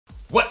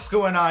What's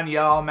going on,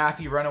 y'all?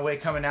 Matthew Runaway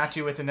coming at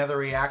you with another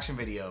reaction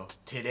video.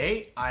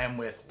 Today, I am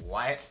with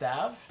Wyatt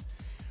Stav.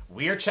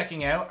 We are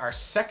checking out our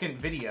second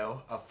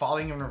video of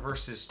Falling in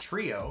Reverse's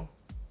trio.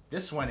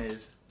 This one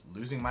is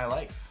Losing My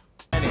Life.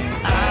 I ain't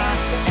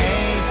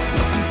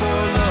looking for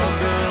love,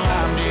 girl,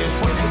 I'm just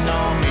working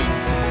on me.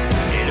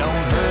 It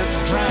don't hurt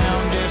to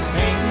drown, just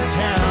painting the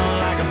town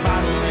like a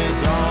bottle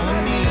is all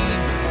I need.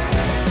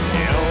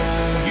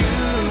 You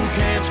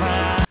can't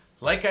smile.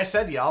 Like I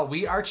said, y'all,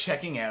 we are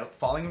checking out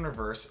Falling in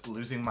Reverse,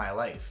 Losing My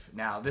Life.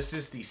 Now, this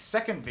is the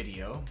second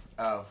video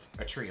of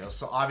a trio,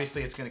 so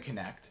obviously it's going to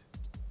connect.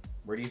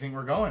 Where do you think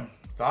we're going?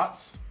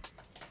 Thoughts?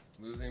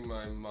 Losing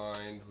my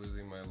mind,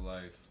 losing my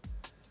life.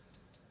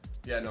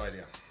 Yeah, no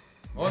idea.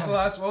 What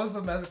was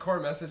the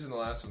core message in the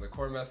last one? The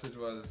core message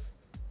was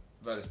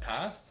about his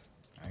past?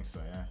 I think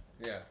so, yeah.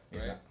 Yeah,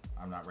 right?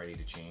 I'm not ready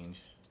to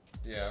change.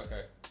 Yeah,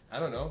 okay. I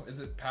don't know. Is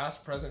it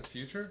past, present,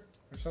 future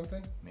or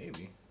something?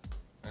 Maybe.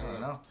 I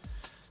don't know.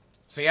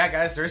 So yeah,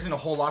 guys, there isn't a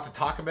whole lot to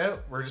talk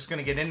about. We're just going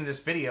to get into this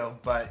video,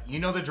 but you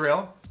know the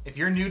drill. If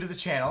you're new to the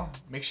channel,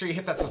 make sure you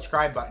hit that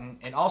subscribe button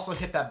and also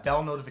hit that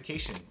bell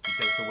notification,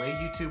 because the way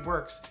YouTube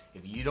works,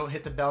 if you don't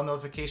hit the bell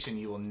notification,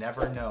 you will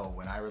never know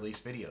when I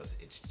release videos.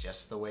 It's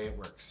just the way it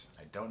works.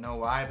 I don't know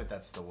why, but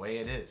that's the way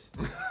it is.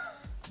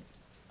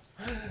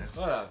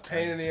 What a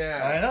pain in the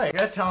ass. I know, you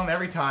gotta tell them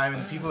every time,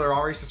 and people are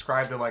already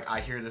subscribed. They're like,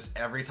 I hear this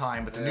every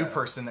time, but the new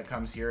person that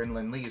comes here and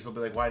then leaves will be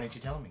like, why didn't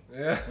you tell me?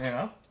 Yeah. You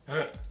know?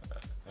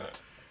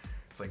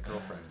 It's like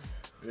girlfriends.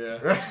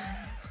 Yeah.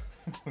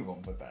 We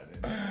won't put that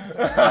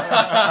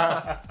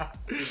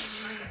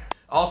in.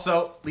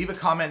 Also, leave a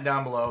comment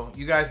down below.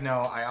 You guys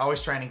know I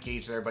always try and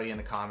engage everybody in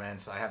the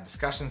comments. I have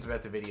discussions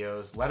about the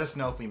videos. Let us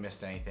know if we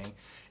missed anything.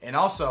 And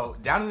also,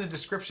 down in the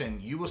description,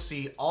 you will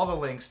see all the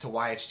links to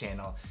Wyatt's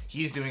channel.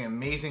 He's doing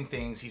amazing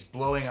things. He's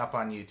blowing up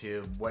on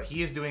YouTube. What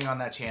he is doing on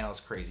that channel is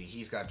crazy.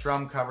 He's got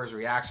drum covers,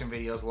 reaction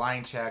videos,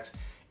 line checks,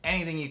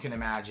 anything you can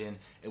imagine.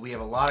 And we have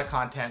a lot of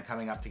content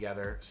coming up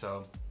together.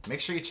 So make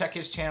sure you check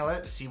his channel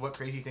out to see what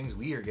crazy things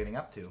we are getting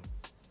up to.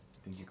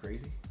 Think you're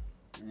crazy?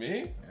 Me?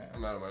 Yeah.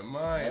 I'm out of my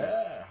mind.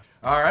 Yeah.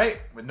 All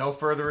right, with no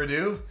further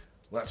ado,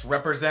 let's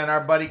represent our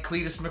buddy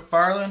Cletus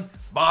McFarlane.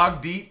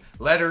 Bog deep,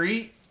 let her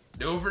eat.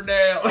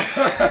 Doverdale.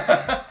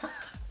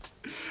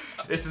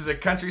 This is a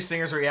country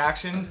singer's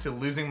reaction to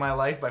Losing My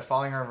Life by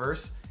Falling in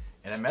Reverse,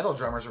 and a metal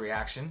drummer's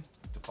reaction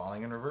to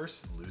Falling in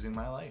Reverse, Losing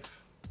My Life.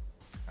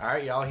 All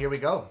right, y'all, here we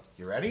go.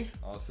 You ready?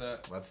 All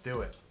set. Let's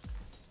do it.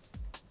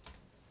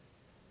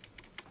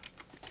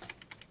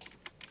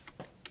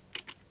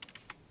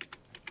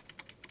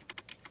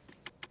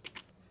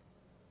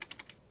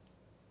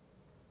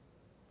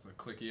 It's a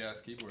clicky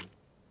ass keyboard.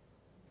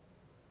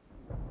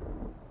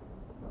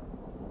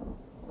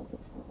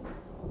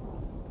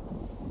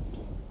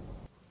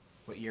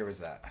 What year was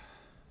that?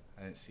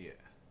 I didn't see it.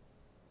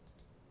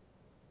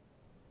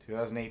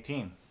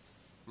 2018.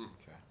 Okay.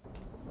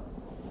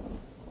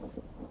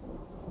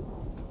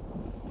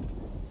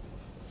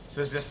 So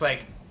is this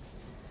like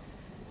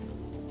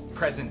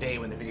present day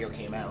when the video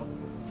came out?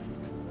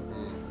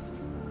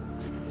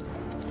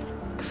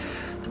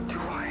 Do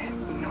I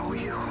know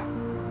you?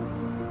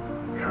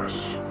 Yes,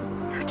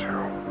 you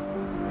do.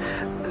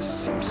 This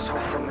seems so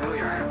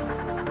familiar.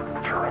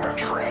 You're in a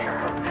dream.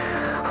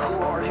 Who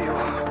are you?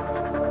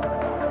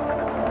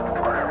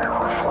 I am your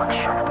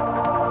reflection.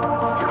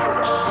 You've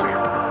been asleep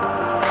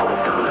for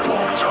a very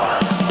long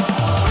time.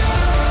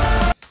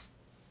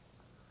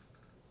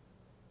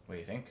 What do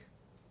you think?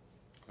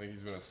 I think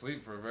he's been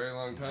asleep for a very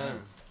long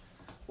time.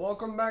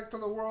 Welcome back to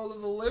the world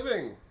of the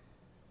living.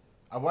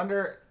 I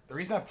wonder, the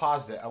reason I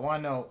paused it, I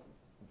want to know,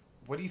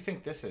 what do you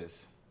think this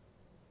is?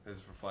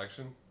 His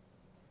reflection?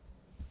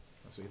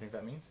 That's what you think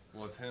that means?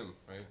 Well, it's him,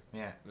 right?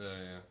 Yeah. Yeah,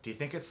 yeah. Do you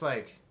think it's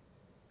like,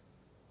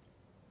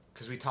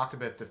 because we talked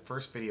about the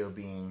first video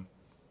being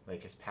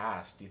like his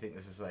past, do you think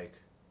this is like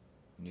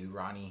new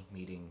Ronnie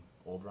meeting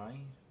old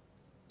Ronnie?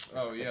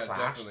 Oh, yeah, clash,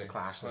 definitely. The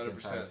clash, like, 100%.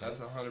 inside his head? That's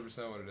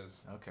 100% what it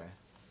is. Okay.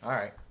 All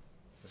right.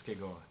 Let's get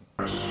going.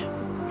 You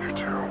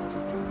do.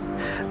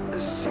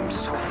 This seems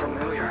so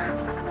familiar.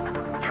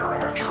 You're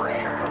in a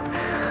dream.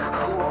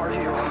 Who are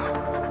you?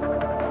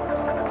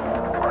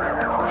 I am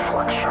your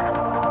reflection.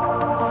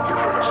 You've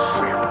been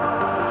asleep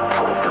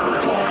for a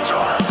very long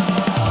time.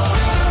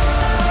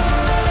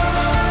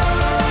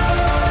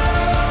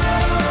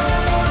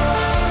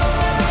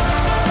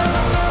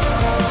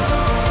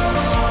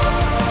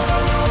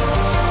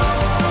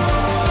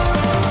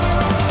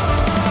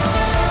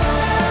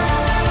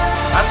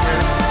 That's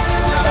weird.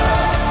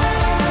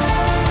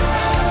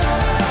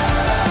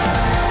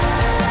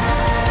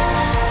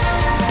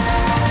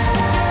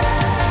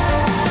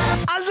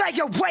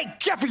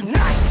 Awake every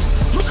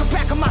night, looking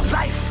back on my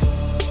life.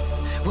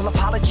 Well,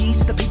 apologies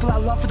to the people I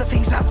love for the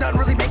things I've done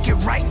really make it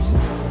right.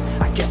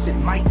 I guess it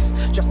might.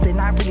 Just then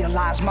I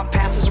realized my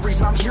past is the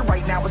reason I'm here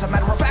right now. As a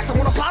matter of fact, I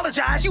won't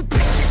apologize. You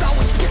bitches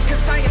always pissed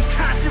cause I am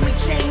constantly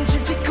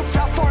changing. Think of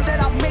how far that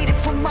I've made it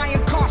from my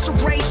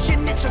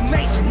incarceration. It's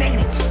amazing,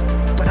 ain't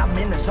it? But I'm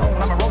in the zone,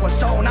 I'm a rolling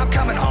stone. I'm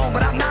coming home,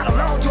 but I'm not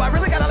alone. Do I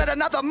really gotta let her know?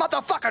 another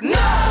motherfucker. No,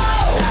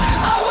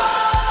 I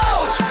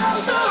won't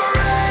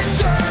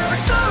surrender.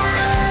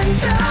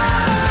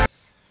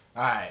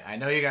 All right, I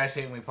know you guys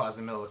hate when we pause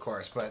in the middle of the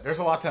chorus, but there's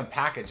a lot to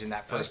unpackage in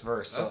that first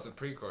verse. That's So the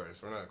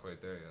pre-chorus. We're not quite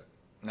there yet.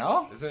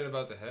 no, Isn't it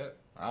about to hit?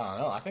 I don't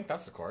know. I think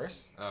that's the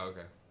chorus. Oh,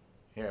 okay.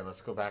 Here,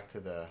 let's go back to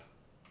the.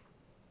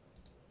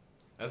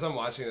 As I'm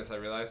watching this, I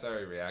realized I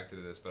already reacted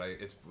to this, but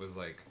it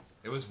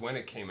was when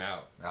it came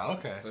out. Oh,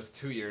 okay. So it's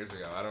 2 years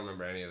ago. I don't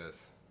remember any of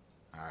this.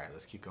 All right,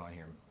 let's keep going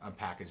here.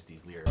 Unpackage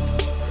these lyrics.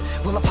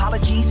 Well,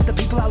 apologies to the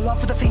people I love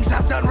for the things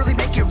I've done really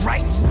make it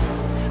right.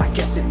 I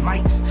guess it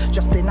might.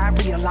 Just then I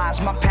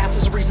realized my past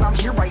is the reason I'm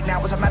here right now.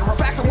 As a matter of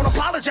fact, I won't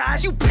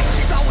apologize. You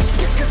bitches always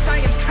pissed because I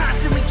am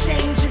constantly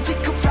changing.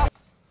 Think about.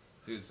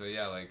 Dude, so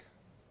yeah, like,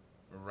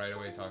 we're right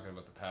away talking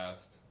about the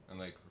past and,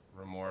 like,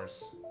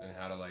 remorse and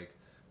how to, like,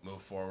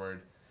 move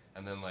forward.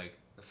 And then, like,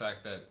 the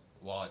fact that,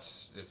 while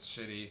it's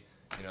shitty,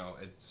 you know,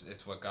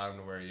 it's what got him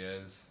to where he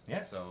is.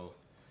 Yeah. So,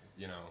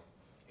 you know.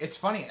 It's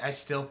funny. I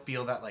still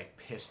feel that, like,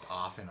 pissed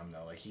off in him,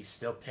 though. Like, he's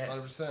still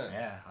pissed. 100%.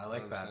 Yeah, I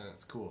like that. 100%.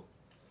 It's cool.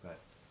 But,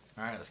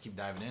 all right, let's keep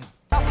diving in.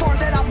 How far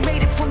that I've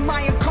made it from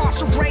my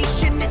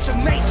incarceration. It's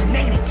amazing,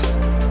 ain't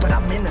it? But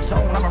I'm in the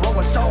zone. I'm a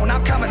rolling stone.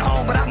 I'm coming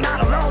home, but I'm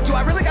not alone. Do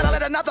I really gotta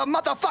let another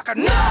motherfucker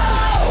know?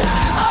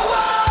 I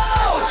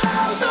won't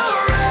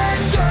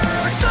surrender.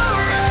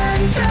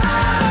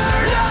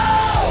 No,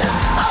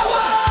 I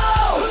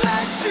won't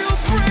let you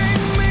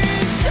bring me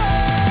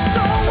down.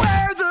 So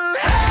where the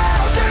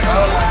hell do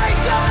I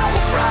go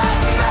from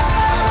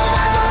now?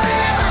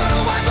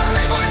 I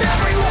believe when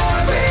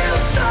everyone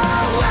feels so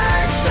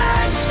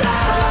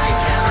insensitive,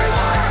 like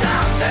everyone's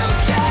out to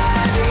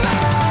get me.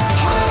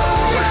 Who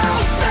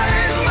will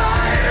save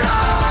my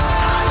life?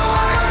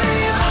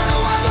 How do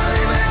I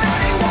believe in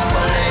anyone?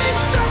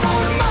 Please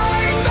don't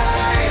mind me.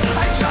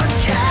 I just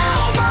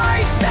kill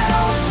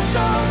myself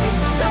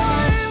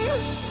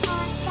sometimes.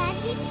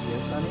 Daddy,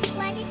 Yes, honey?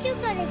 why did you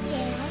go to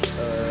jail?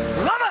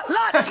 I'm a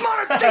lot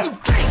smarter than you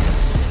think.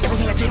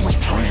 Everything I did was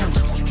planned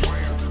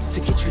to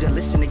get you to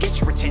listen, to get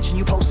your attention.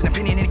 You post an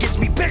opinion and it gets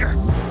me bigger.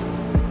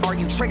 Are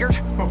you triggered?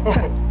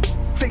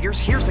 Figures,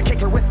 here's the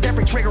kicker. With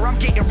every trigger, I'm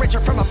getting richer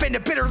from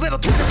offended, bitter little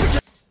Twitter picture.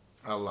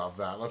 I love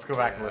that. Let's go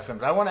back and listen.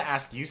 But I want to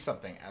ask you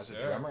something as a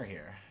Sure. drummer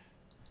here.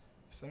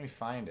 So let me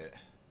find it.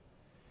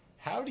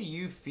 How do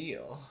you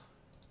feel?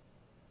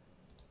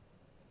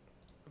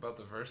 About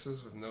the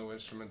verses with no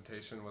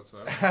instrumentation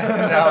whatsoever.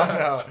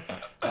 No.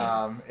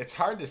 It's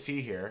hard to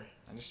see here.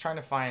 I'm just trying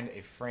to find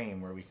a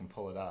frame where we can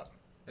pull it up.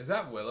 Is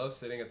that Willow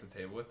sitting at the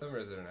table with him, or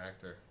is it an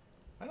actor?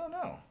 I don't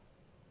know.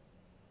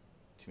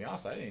 To be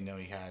honest, I didn't know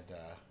he had.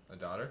 A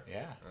daughter?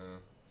 Yeah. Uh,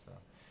 So,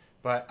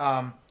 but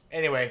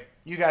anyway,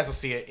 you guys will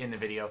see it in the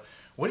video.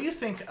 What do you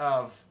think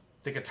of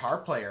the guitar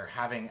player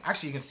having?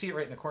 Actually, you can see it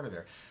right in the corner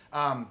there.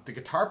 The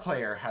guitar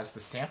player has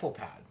the sample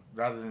pad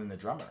rather than the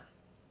drummer.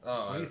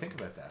 oh, What do you think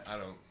about that?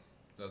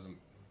 Doesn't,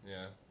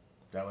 yeah.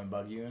 That one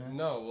bug you in it?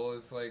 No, well,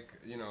 it's like,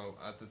 you know,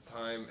 at the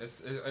time,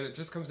 it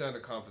just comes down to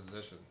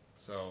composition.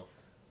 So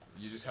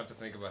you just have to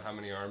think about how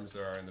many arms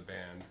there are in the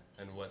band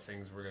and what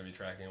things we're going to be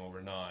tracking and what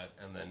we're not.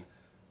 And then,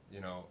 you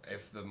know,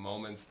 if the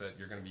moments that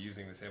you're going to be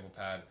using the sample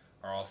pad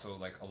are also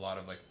like a lot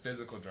of like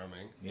physical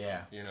drumming,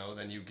 Yeah. you know,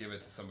 then you give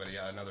it to somebody,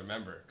 another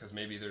member. Because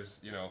maybe there's,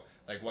 you know,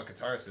 like what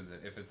guitarist is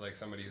it? If it's like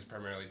somebody who's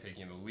primarily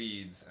taking the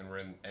leads and we're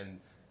in,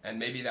 and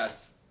maybe that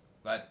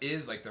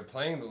is like they're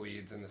playing the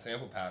leads in the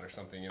sample pad or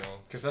something, you know.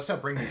 Because that's how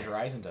Bring Me the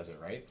Horizon does it,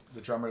 right?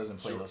 The drummer doesn't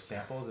play those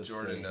samples. It's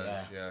Jordan the,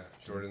 does, yeah.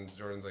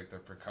 Jordan's like the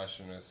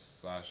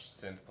percussionist /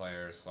 synth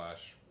player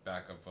 /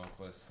 backup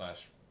vocalist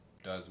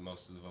 / does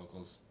most of the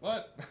vocals.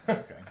 What?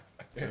 Okay.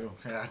 True.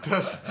 Yeah, it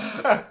does.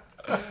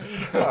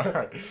 All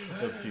right.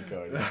 Let's keep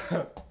going.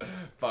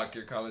 Fuck,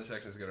 your comment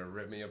section is gonna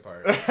rip me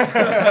apart.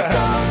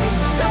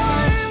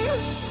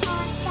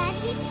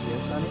 Daddy,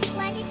 Yes, honey?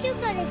 why did you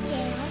go to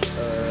jail?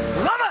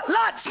 I'm a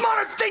lot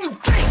smarter than you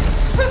think.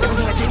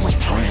 Everything I did was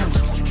planned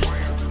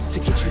to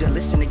get you to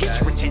listen, to get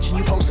your attention.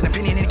 You post an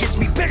opinion and it gets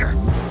me bigger.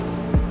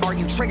 Are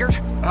you triggered?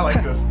 I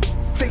like this.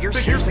 Figures,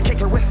 here's the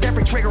kicker. With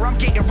every trigger, I'm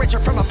getting richer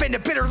from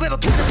offended, bitter little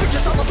Twitter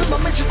pictures all up in my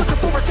mentions, looking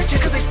for attention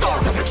because they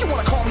starved. If you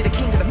wanna call me the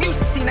king of the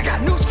music scene, I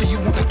got news for you.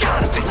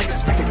 Gotta fit like a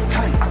second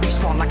cutting. I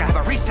respawn like I have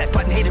a reset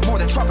button, hated more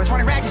than trumpets.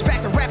 Running rags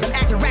back to rapping,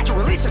 acting ratchet,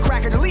 release a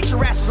cracker, delete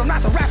your asses. I'm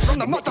not the rapper, I'm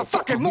the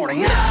motherfucking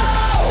morning after.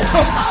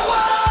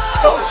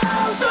 I won't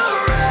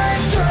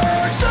surrender.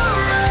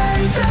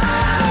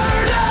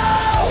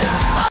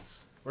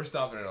 We're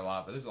stopping it a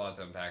lot, but there's a lot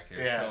to unpack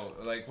here. Yeah. So,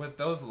 like, with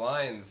those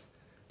lines,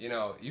 you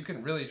know, you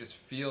can really just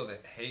feel the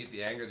hate,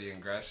 the anger, the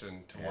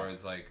aggression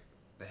towards, like,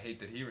 the hate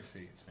that he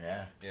receives.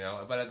 Yeah. You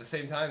know, but at the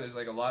same time, there's,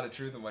 like, a lot of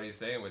truth in what he's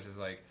saying, which is,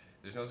 like,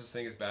 there's no such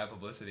thing as bad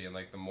publicity, and,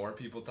 like, the more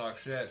people talk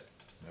shit,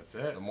 That's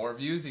it. the more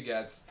views he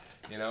gets,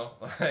 you know?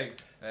 Like,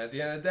 and at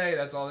the end of the day,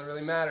 that's all that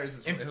really matters,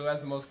 is who has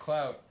the most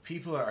clout.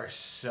 People are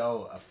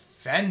so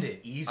offended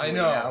easily I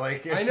know. now.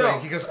 Like, it's I know.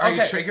 like, he goes, are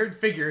you Okay. triggered?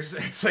 Figures.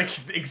 It's like,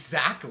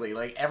 exactly.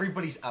 Like,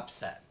 everybody's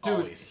upset. Dude,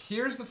 Always.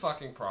 here's the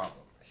fucking problem.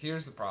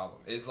 Here's the problem.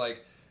 Is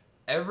like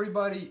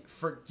everybody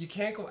you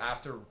can't go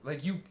after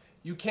like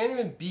you can't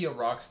even be a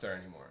rock star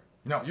anymore.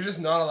 No. You're just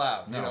not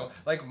allowed. No. You know,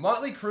 like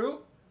Motley Crue,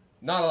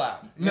 not allowed.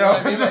 You No, know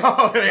what I mean? Like,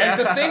 no, yeah.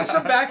 like the things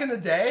from back in the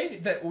day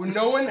that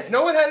no one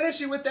had an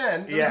issue with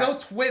then. There Yeah. was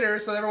no Twitter,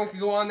 so everyone could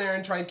go on there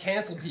and try and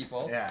cancel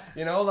people. Yeah.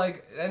 You know,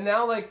 like, and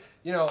now, like,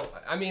 you know,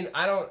 I mean,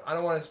 I don't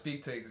want to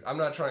speak to. I'm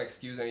not trying to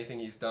excuse anything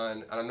he's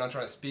done, and I'm not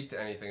trying to speak to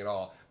anything at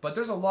all. But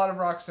there's a lot of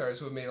rock stars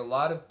who have made a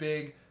lot of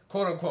big,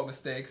 quote unquote,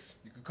 mistakes.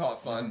 You could call it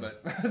fun,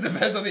 but it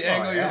depends on the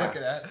angle yeah. you're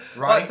looking at.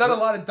 Ronnie- But done a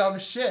lot of dumb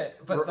shit.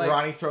 But like,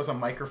 Ronnie throws a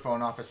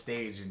microphone off a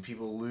stage and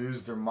people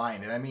lose their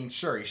mind. And I mean,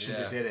 sure, he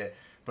shouldn't have Yeah. did it.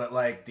 But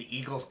like the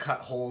Eagles cut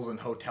holes in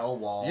hotel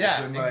walls.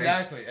 yeah, and, like,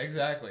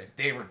 exactly.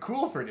 They were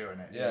cool for doing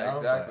it. Yeah, you know?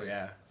 exactly. But,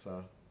 yeah,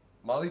 so.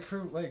 Motley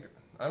Crue, like,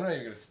 I'm not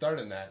even gonna start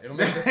in that. It'll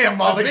make Yeah,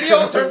 Motley a video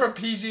will Crue. turn from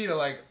PG to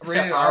like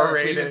rated Yeah, R if we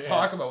R-rated, didn't yeah.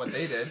 talk about what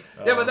they did.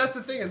 Yeah, but that's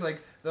the thing is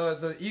like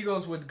the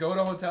Eagles would go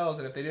to hotels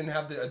and if they didn't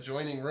have the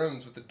adjoining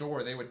rooms with the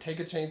door, they would take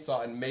a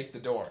chainsaw and make the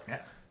door. Yeah.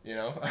 You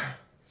know,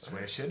 That's the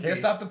way it should can't be.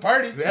 stop the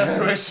party. That's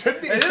the way it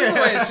should be. It is the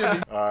way it should be.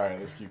 All right,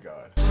 let's keep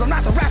going. I'm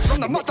not the rats from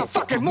the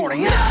motherfucking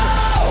morning after.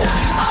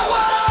 I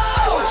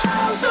won't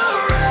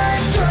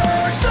surrender.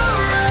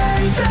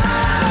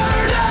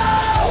 No,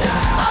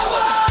 I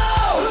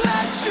won't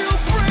let you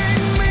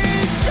bring me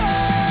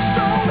down.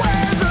 So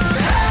where the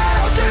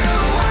hell do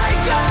I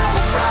go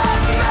from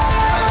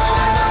now?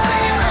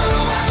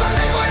 I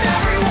believe when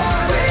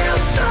everyone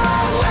feels so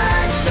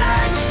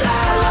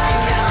essential,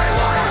 like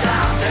everyone's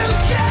out to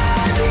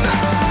get me.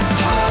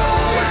 Who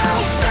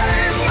will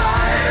save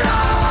my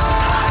life?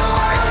 How do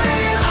I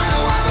feel? How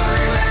do I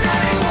believe in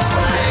anyone?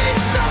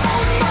 Please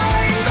don't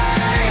mind me.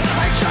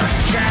 I just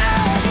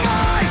kill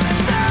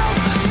myself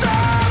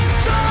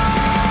sometimes.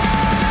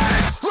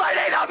 I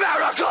need a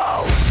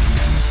miracle.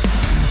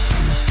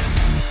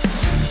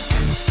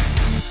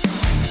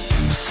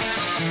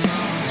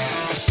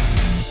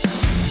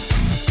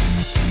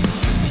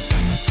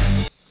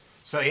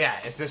 So yeah,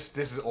 is this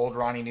is old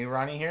Ronnie, new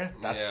Ronnie here?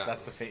 That's Yeah.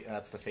 that's the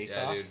face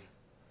Yeah, off. dude.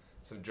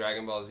 Some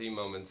Dragon Ball Z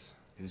moments.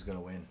 Who's gonna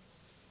win?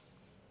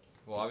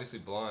 Well, obviously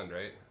Blonde,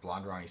 right?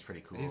 Blonde Ronnie's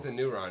pretty cool. He's the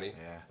new Ronnie.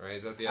 Yeah. Right?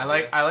 Is that the I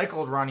idea? like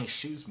old Ronnie's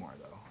shoes more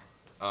though.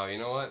 Oh, you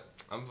know what?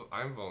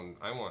 I'm voting.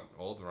 I want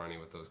old Ronnie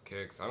with those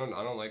kicks. I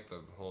don't like the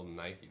whole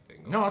Nike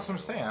thing. No, that's what I'm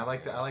saying. I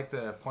like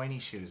the pointy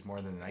shoes more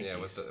than the Nikes. Yeah,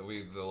 with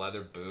the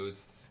leather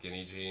boots, the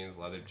skinny jeans,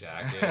 leather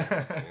jacket.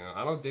 You know,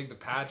 I don't dig the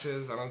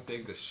patches. I don't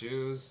dig the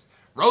shoes.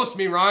 Roast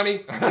me, Ronnie.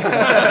 Look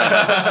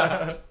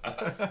at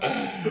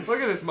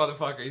this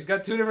motherfucker. He's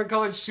got 2 different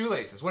colored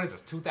shoelaces. What is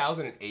this?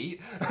 2008?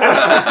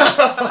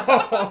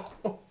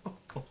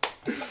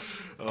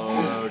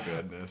 Oh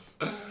goodness.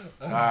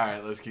 All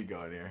right, let's keep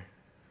going here.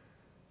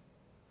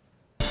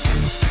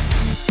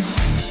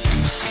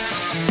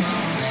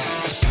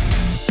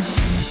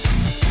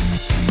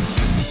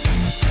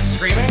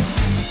 Screaming?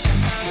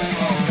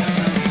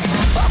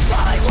 I'm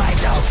falling way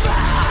too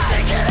fast. I'm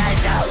sinking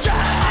into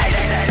death. I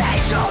need an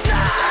angel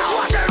now.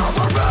 Watching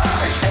over me.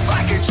 If I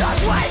could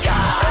just wake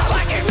up. If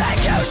I can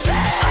make you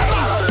see. I'm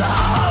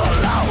all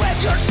alone with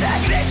your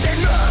sickness in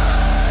me.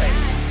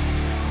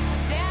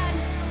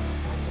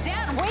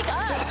 Dad, wake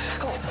up!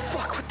 Oh,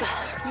 fuck, what the?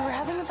 You were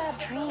having a bad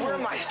dream. Where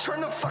am I?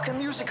 Turn the fucking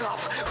music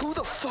off. Who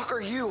the fuck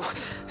are you?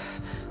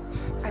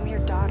 I'm your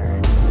daughter.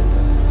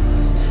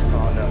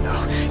 Oh, no.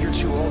 You're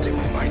too old to be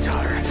my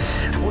daughter.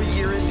 What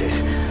year is it?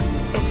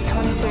 It's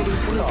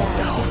 2033, Oh,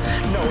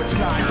 Dad. no, it's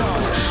not. No.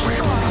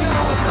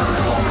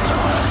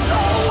 So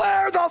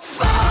where the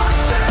fuck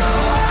do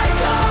I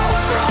go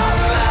from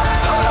there?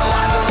 Who do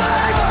I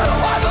believe? Who do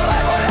I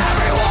believe when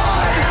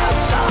everyone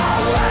else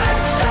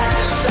always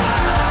says that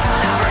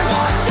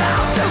everyone's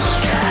out to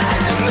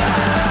get me?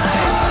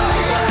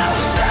 Who will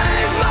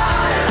save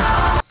my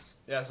life?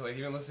 Yeah, so like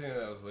even listening to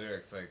those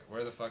lyrics, like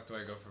where the fuck do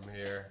I go from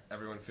here?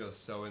 Everyone feels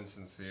so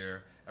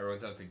insincere.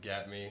 Everyone's out to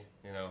get me.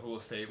 You know, who will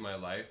save my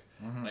life?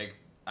 Like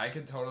I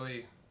could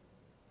totally,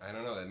 I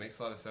don't know. It makes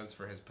a lot of sense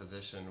for his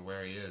position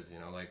where he is. You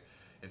know, like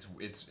it's.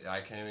 I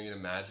can't even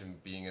imagine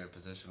being in a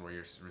position where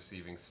you're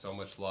receiving so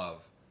much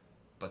love,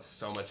 but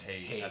so much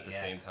hate at the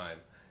yeah. same time.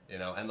 You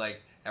know, and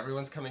like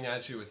everyone's coming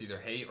at you with either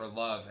hate or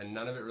love, and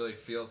none of it really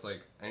feels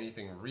like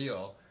anything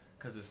real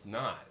because it's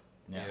not.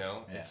 Yeah, You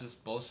know, yeah. it's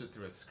just bullshit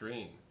through a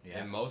screen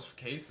Yeah. in most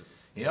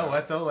cases. You know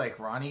what though? Like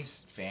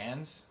Ronnie's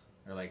fans,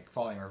 or like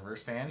Falling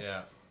Reverse fans,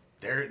 Yeah.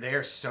 they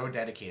are so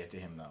dedicated to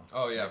him though.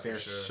 Oh, yeah, Like, for they're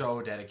sure.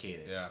 so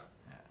dedicated. Yeah.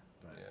 Yeah,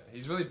 but Yeah.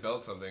 He's really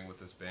built something with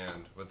this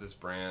band, with this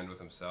brand, with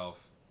himself.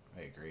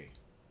 I agree.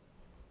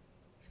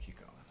 Let's keep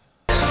going.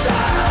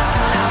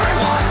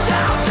 Everyone's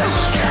out to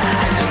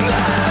get me.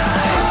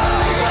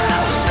 Who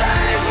will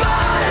save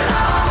my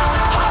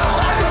life? How do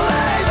I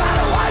believe? How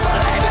do I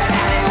believe in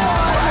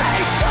anyone?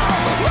 Please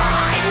don't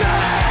mind me.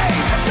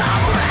 'Cause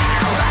I'm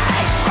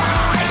really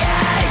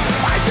trying.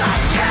 I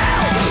just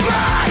kill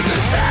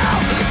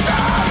myself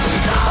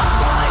sometimes. I'm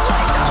falling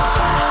way too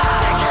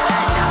fast. Sinking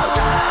into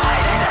death. I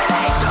need an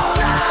angel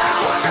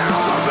now. Watching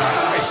over me.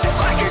 If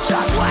I could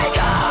just wake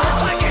up.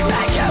 If I can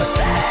make you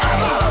see.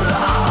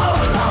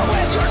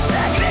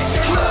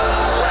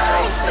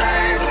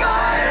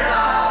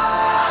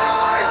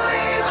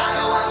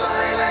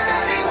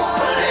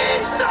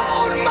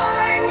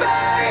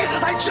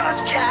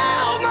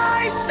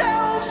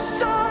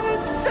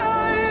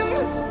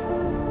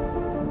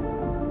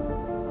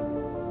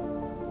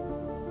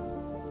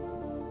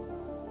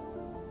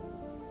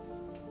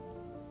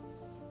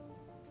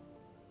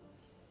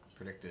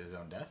 predicted his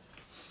own death.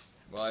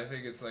 Well, I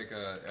think it's like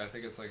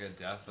a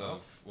death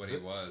of what he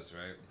was,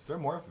 right? Is there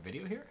more of a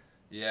video here?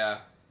 Yeah.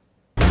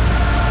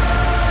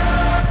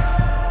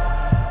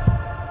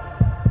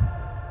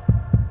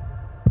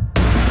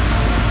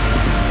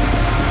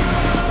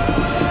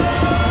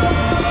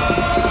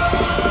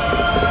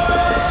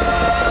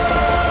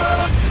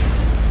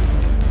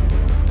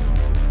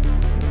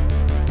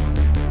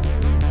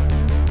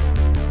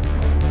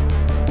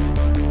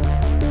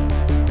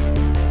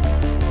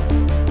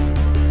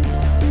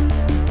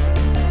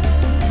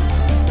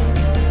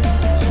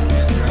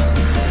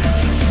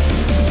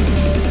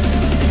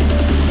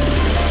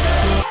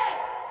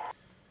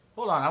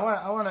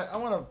 I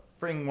want to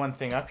bring one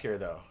thing up here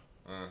though.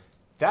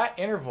 That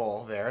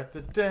interval there,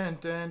 the dun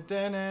dun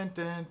dun dun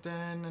dun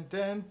dun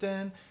dun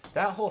dun,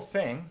 that whole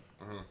thing,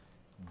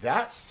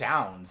 that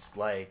sounds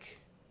like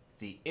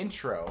the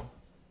intro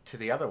to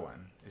the other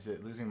one. Is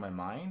it Losing My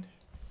Mind?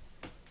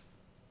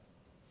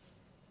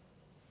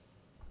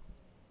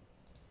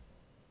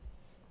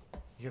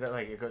 You hear that?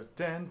 Like it goes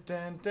dun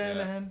dun dun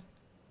dun.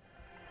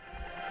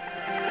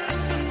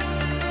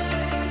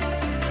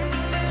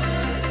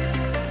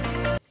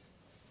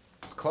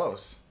 It's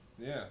close.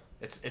 Yeah.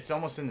 It's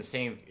almost in the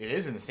same. It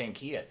is in the same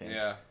key, I think.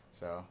 Yeah.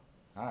 So,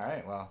 all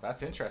right. Well,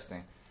 that's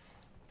interesting.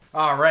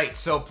 All right.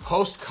 So,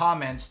 post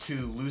comments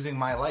to "Losing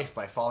My Life"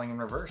 by Falling in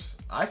Reverse.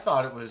 I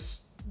thought it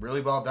was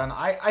really well done.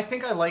 I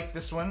think I like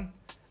this one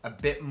a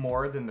bit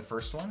more than the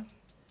first one.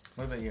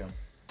 What about you?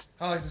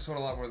 I like this one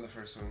a lot more than the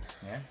first one.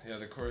 Yeah? Yeah,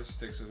 the chorus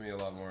sticks with me a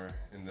lot more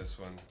in this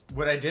one.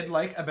 What I did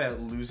like about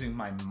Losing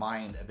My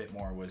Mind a bit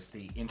more was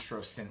the intro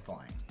synth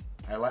line.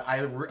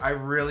 I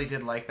really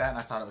did like that, and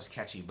I thought it was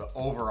catchy. But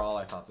overall,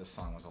 I thought this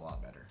song was a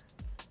lot better.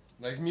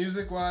 Like,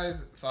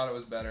 music-wise, thought it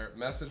was better.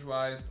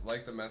 Message-wise,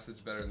 liked the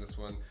message better in this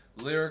one.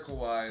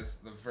 Lyrical-wise,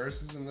 the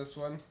verses in this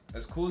one,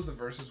 as cool as the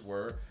verses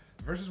were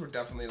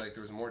definitely, like,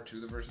 there was more to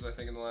the verses, I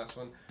think, in the last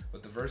one.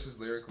 But the verses,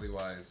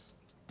 lyrically-wise,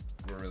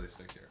 were really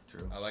sick here.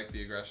 True. I like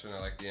the aggression. I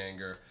like the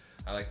anger.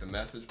 I like the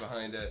message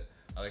behind it.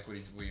 I like what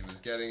he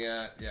was getting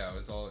at. Yeah, it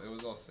was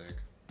all sick.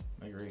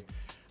 I agree.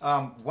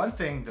 One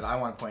thing that I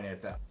want to point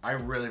out that I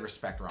really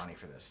respect Ronnie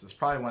for this. This is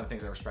probably one of the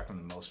things I respect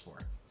him the most for.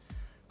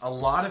 A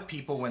lot of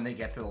people, when they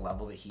get to the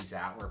level that he's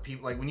at, where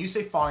people, like when you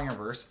say Falling in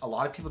Reverse, a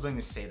lot of people don't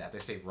even say that. They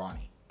say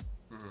Ronnie.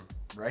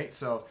 Right?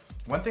 So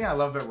one thing I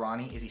love about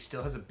Ronnie is he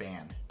still has a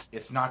band.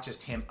 It's not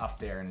just him up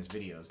there in his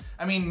videos.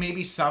 I mean,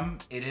 maybe some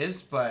it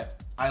is, but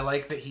I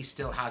like that he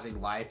still has a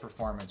live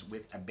performance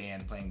with a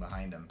band playing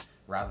behind him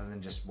rather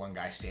than just one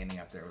guy standing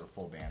up there with a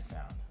full band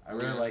sound. I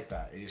really like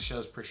that. It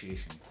shows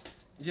appreciation.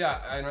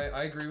 Yeah, and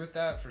I agree with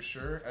that for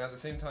sure. And at the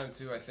same time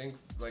too, I think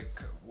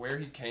like where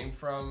he came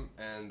from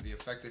and the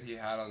effect that he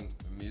had on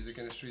the music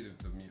industry,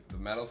 the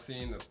metal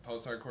scene, the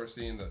post-hardcore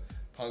scene, the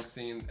punk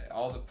scene,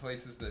 all the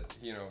places that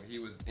he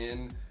was in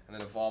and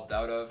then evolved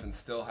out of and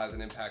still has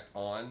an impact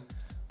on.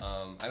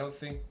 I don't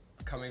think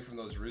coming from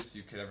those roots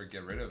you could ever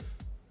get rid of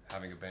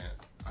having a band.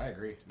 I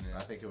agree. Yeah.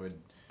 I think it would.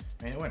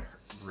 I mean, it wouldn't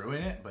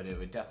ruin it, but it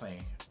would definitely.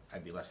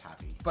 I'd be less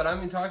happy. But I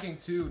mean, talking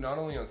too, not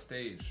only on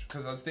stage,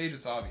 because on stage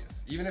it's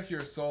obvious. Even if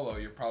you're a solo,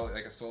 you're probably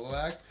like a solo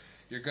act,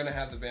 you're gonna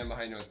have the band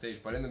behind you on stage.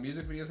 But in the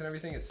music videos and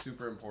everything, it's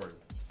super important.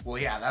 Well,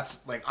 yeah,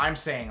 that's like I'm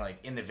saying, like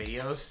in the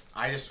videos,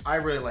 I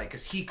really like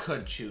because he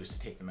could choose to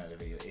take them out of the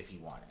video if he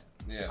wanted.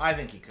 Yeah. I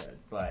think he could,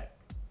 but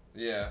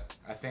yeah,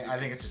 I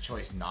think it's a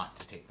choice not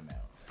to take them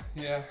out.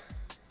 Yeah,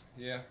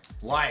 yeah.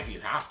 Why, if you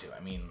have to? I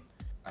mean,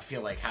 I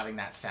feel like having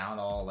that sound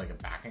all like a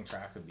backing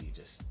track would be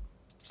just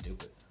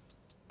stupid.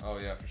 Oh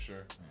yeah, for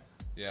sure.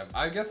 Yeah,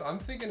 I guess I'm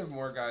thinking of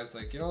more guys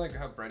like like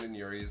how Brendan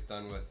Urie has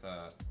done with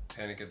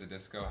Panic at the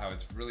Disco, how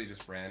it's really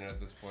just Brandon at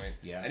this point.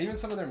 Yeah. And even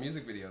some of their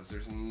music videos,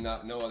 there's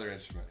no other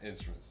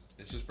instruments.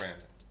 It's just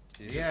Brandon.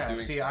 He's yeah.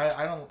 just See,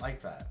 I don't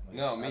like that. Like,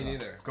 no, me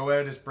neither. Go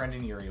out as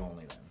Brendan Urie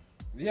only then.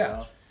 Yeah. You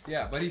know?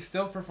 Yeah, but he's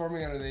still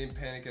performing under the name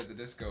Panic at the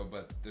Disco,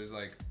 but there's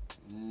like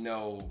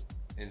no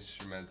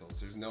instrumentals.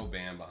 There's no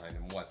band behind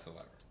him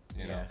whatsoever.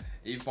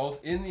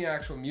 Both in the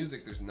actual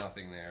music, there's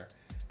nothing there.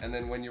 And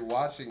then when you're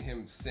watching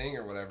him sing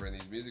or whatever in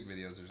these music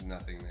videos, there's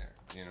nothing there,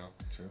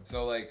 True.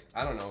 So, like,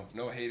 I don't know.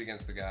 No hate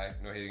against the guy.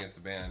 No hate against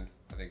the band.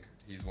 I think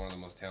he's one of the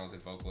most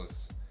talented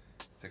vocalists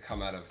to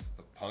come out of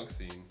the punk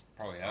scene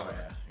probably ever.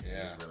 Oh,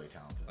 yeah. He's really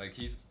talented. Like,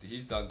 he's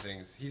done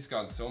things. He's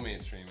gone so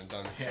mainstream and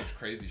done such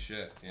crazy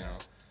shit,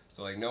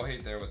 So, like, no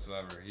hate there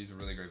whatsoever. He's a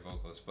really great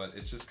vocalist. But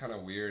it's just kind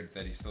of weird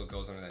that he still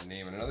goes under that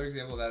name. And another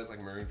example of that is,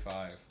 like, Maroon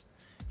 5.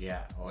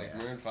 Yeah. Oh, like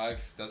Maroon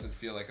 5 doesn't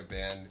feel like a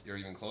band or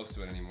even close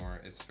to it anymore.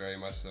 It's very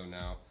much so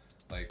now,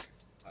 like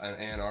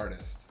an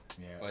artist.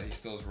 Yeah. But he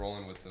still is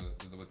rolling with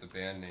the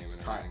band name and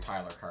everything.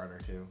 Tyler Carter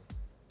too.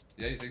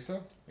 Yeah, you think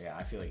so? Yeah,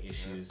 I feel like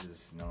Issues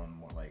is known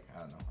more like I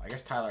don't know. I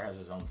guess Tyler has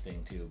his own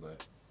thing too,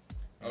 but.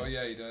 Oh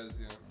yeah, he does.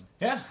 Yeah.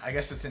 Yeah, I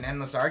guess it's an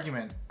endless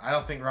argument. I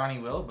don't think Ronnie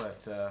will,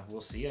 but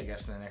we'll see. I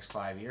guess in the next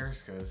 5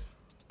 years, because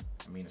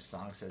I mean, a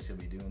song says he'll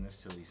be doing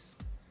this till he's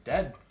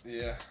dead.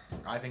 Yeah.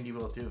 I think he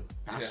will too.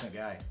 Passionate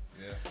guy.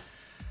 Yeah.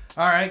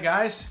 All right,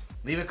 guys.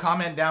 Leave a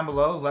comment down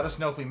below. Let us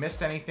know if we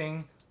missed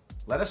anything.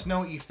 Let us know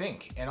what you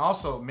think. And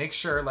also make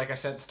sure, like I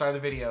said at the start of the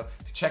video,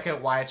 to check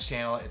out Wyatt's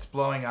channel. It's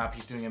blowing up.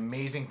 He's doing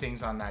amazing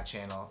things on that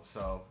channel.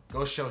 So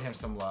go show him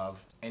some love.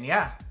 And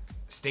yeah,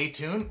 stay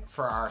tuned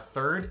for our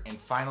third and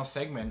final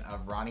segment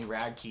of Ronnie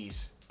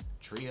Radke's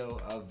trio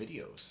of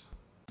videos.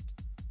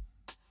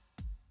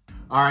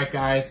 All right,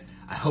 guys,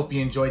 I hope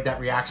you enjoyed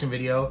that reaction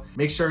video.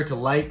 Make sure to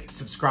like,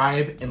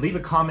 subscribe, and leave a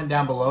comment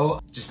down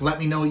below. Just let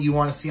me know what you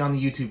want to see on the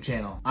YouTube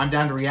channel. I'm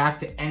down to react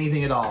to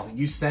anything at all.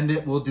 You send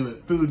it, we'll do it.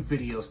 Food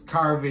videos,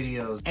 car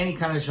videos, any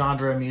kind of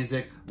genre of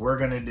music, we're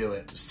gonna do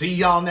it. See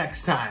y'all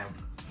next time.